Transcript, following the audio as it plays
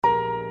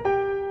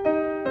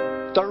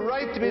the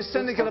right to be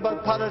cynical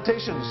about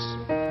politicians.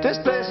 This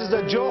place is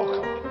a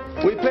joke.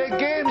 We play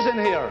games in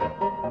here.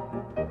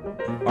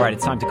 All right,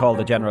 it's time to call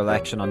the general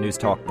election on News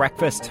Talk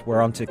Breakfast.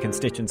 We're on to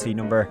constituency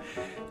number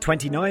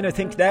 29, I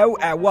think now.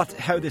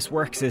 How this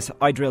works is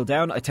I drill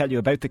down, I tell you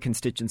about the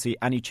constituency,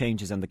 any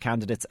changes and the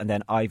candidates, and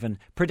then Ivan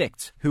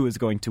predicts who is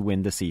going to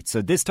win the seat.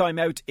 So this time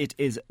out, it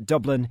is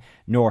Dublin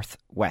North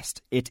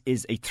West. It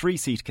is a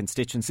 3-seat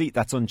constituency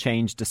that's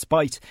unchanged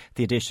despite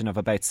the addition of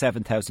about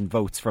 7,000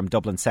 votes from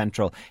Dublin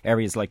Central,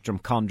 areas like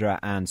Drumcondra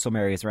and some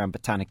areas around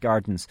Botanic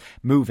Gardens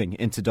moving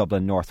into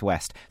Dublin North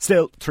West.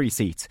 Still 3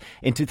 seats.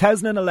 In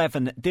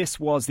 2011, this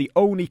was the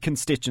only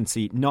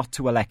constituency not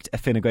to elect a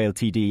Fine Gael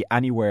TD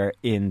anywhere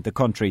in the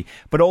country,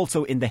 but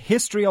also in the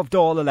history of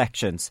Dáil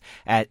elections.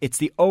 It's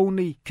the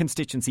only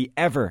constituency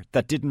ever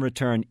that didn't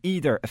return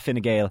either a Fine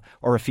Gael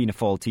or a Fianna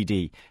Fáil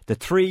TD. The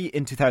 3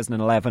 in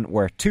 2011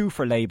 were 2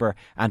 for Labour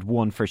and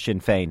 1 for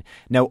Sinn Féin.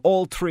 Now,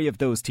 all 3 of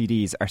those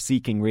TDs are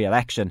seeking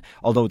re-election,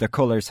 although their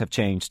colours have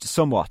changed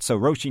somewhat. So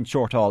Roisin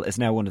Shortall is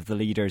now one of the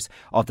leaders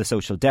of the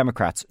Social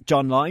Democrats.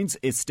 John Lyons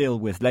is still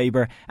with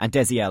Labour and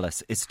Desi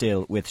Ellis is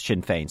still with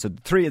Sinn Féin. So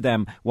the 3 of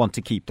them want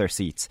to keep their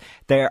seats.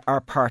 They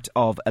are part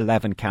of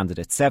 11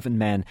 candidates, 7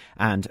 men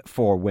and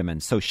 4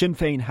 women. So Sinn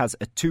Féin has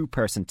a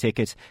 2-person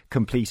ticket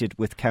completed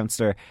with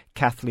Councillor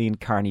Kathleen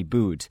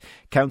Carney-Bood.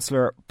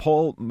 Councillor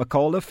Paul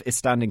McAuliffe is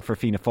standing for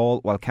Fianna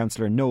Fáil, while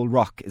Councillor Noel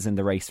Rock is in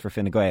the race for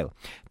Fine Gael.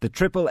 The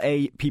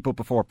AAA People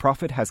Before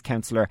Profit has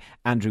Councillor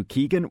Andrew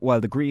Keegan, while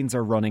the Greens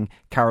are running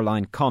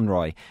Caroline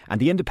Conroy. And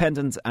the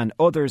Independents and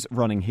others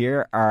running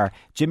here are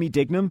Jimmy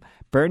Dignam,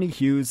 Bernie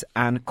Hughes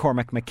and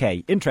Cormac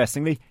McKay.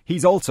 Interestingly,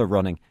 he's also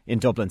running in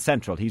Dublin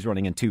Central. He's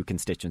running in 2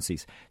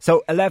 constituencies.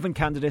 So 11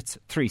 candidates,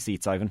 3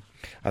 seats, Ivan.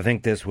 I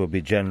think this will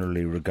be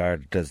generally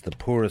regarded as the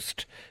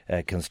poorest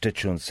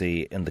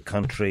constituency in the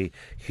country.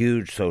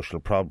 Huge social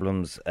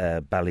problems,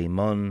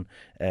 Ballymun,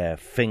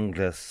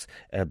 Finglas,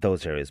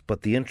 those areas.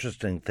 But the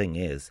interesting thing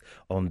is,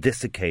 on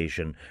this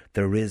occasion,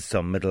 there is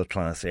some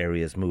middle-class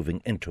areas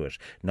moving into it.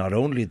 Not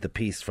only the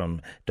piece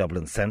from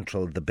Dublin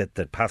Central, the bit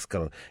that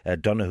Pascal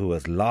Donoghue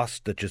has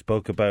lost that you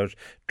spoke about,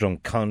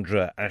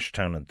 Drumcondra,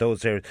 Ashtown and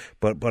those areas,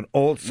 but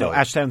also... No,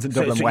 Ashtown's in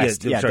Dublin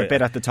West, the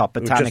bit at the top,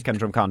 Botanic and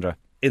Drumcondra.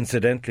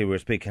 Incidentally, we're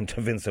speaking to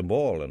Vincent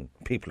Wall, and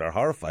people are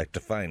horrified to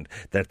find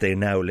that they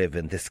now live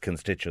in this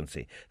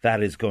constituency.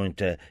 That is going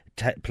to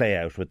play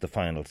out with the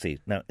final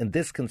seat. Now, in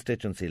this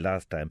constituency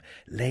last time,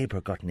 Labour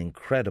got an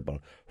incredible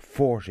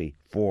 44%.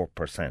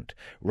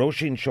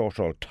 Roisin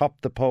Shortall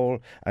topped the poll,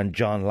 and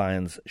John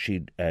Lyons,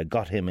 she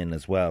got him in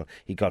as well.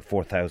 He got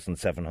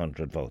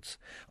 4,700 votes.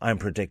 I'm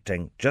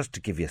predicting, just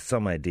to give you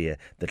some idea,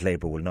 that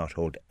Labour will not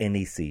hold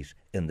any seat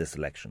in this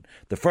election.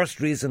 The first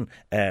reason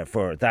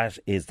for that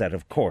is that,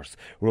 of course,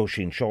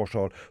 Roisin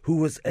Shortall, who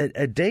was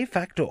a de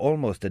facto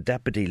almost a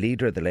deputy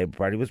leader of the Labour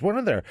Party, was one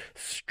of their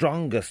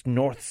strongest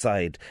north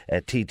side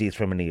TDs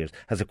for many years,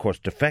 has of course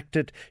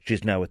defected.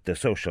 She's now with the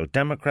Social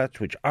Democrats,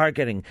 which are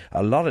getting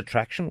a lot of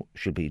traction.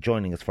 She'll be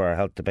joining us for our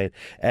health debate.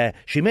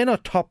 She may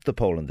not top the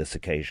poll on this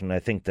occasion. I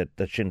think that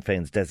Sinn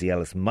Féin's Desi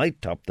Ellis might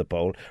top the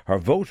poll. Her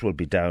vote will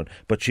be down,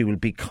 but she will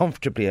be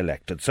comfortably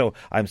elected. So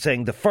I'm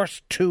saying the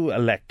first 2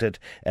 elected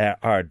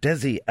are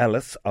Desi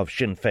Ellis of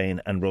Sinn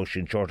Féin and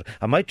Roisin Shortall.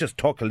 I might just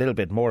talk a little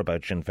bit more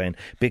about Sinn Féin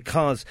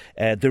because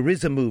there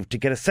is a move to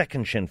get a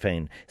second Sinn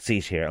Féin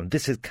seat here, and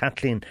this is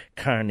Kathleen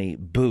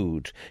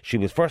Carney-Bood. She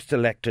was first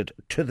elected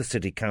to the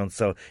City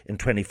Council in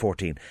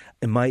 2014.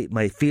 And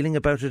my feeling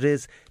about it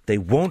is they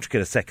won't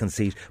get a second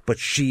seat, but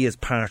she is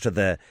part of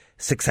the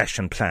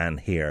succession plan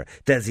here.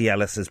 Desi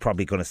Ellis is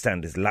probably going to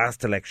stand his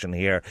last election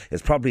here,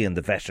 is probably in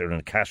the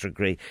veteran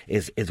category,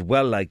 is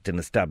well liked and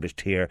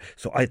established here.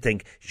 So I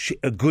think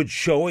a good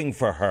showing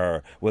for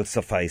her will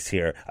suffice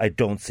here. I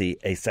don't see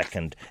a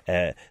second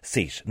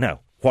seat.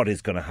 Now, what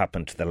is going to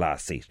happen to the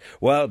last seat?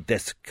 Well,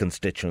 this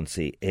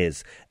constituency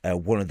is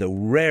one of the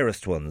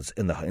rarest ones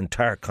in the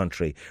entire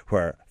country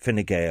where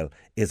Fine Gael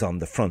is on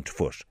the front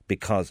foot,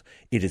 because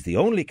it is the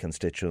only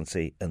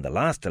constituency in the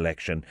last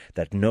election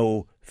that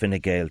no Fine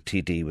Gael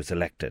TD was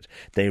elected.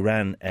 They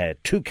ran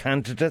 2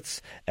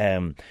 candidates,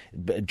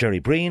 Jerry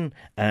Breen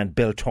and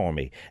Bill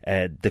Tormey.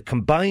 The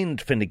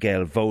combined Fine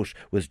Gael vote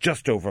was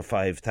just over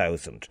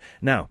 5,000.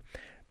 Now,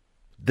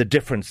 the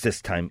difference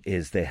this time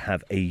is they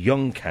have a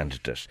young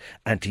candidate,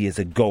 and he is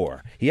a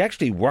goer. He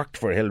actually worked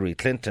for Hillary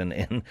Clinton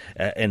in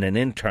an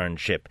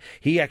internship.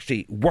 He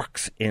actually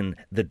works in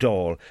the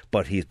Dáil,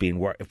 but he's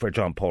been for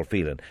John Paul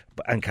Phelan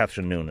and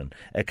Catherine Noonan,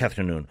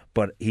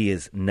 but he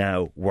is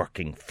now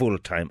working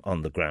full-time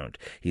on the ground.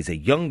 He's a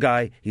young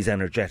guy, he's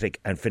energetic,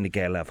 and Fine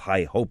Gael have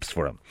high hopes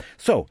for him.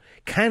 So,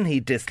 can he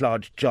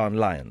dislodge John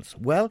Lyons?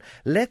 Well,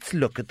 let's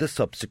look at the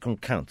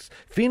subsequent counts.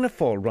 Fianna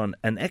Fáil run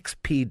an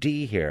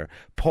ex-PD here,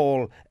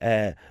 Paul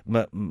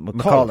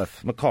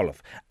McAuliffe.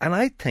 And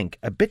I think,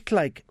 a bit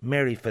like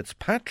Mary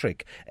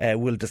Fitzpatrick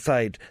will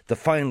decide the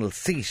final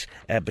seat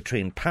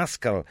between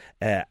Pascal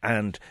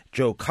and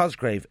Joe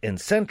Cosgrave in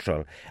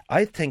Central,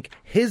 I think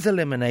his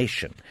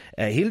elimination,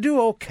 he'll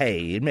do okay.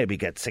 He'll maybe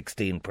get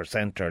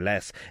 16% or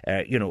less,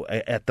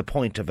 at the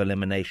point of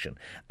elimination.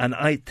 And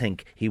I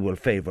think he will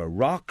favour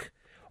Rock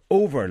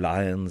over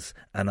Lyons,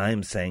 and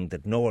I'm saying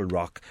that Noel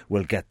Rock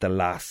will get the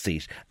last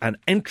seat. And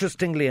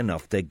interestingly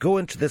enough, they go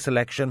into this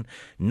election,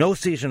 no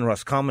seat in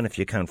Roscommon if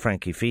you count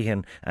Frankie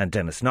Feehan and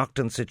Dennis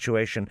Naughton's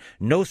situation,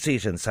 no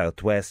seat in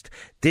South West.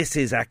 This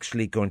is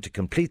actually going to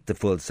complete the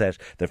full set.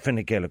 The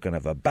Fine Gael are going to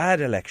have a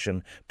bad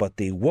election, but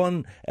the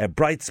one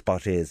bright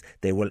spot is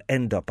they will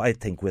end up, I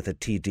think, with a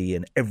TD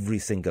in every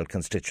single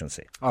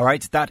constituency. All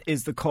right, that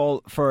is the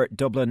call for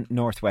Dublin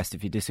North West.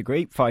 If you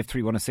disagree,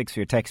 53106 for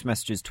your text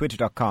messages,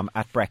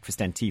 twitter.com/BreakfastNT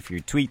for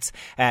your tweets.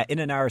 In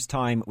an hour's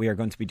time, we are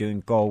going to be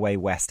doing Galway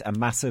West, a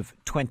massive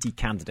 20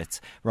 candidates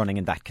running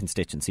in that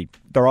constituency.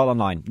 They're all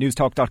online,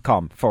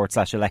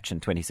 newstalk.com/election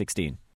 2016.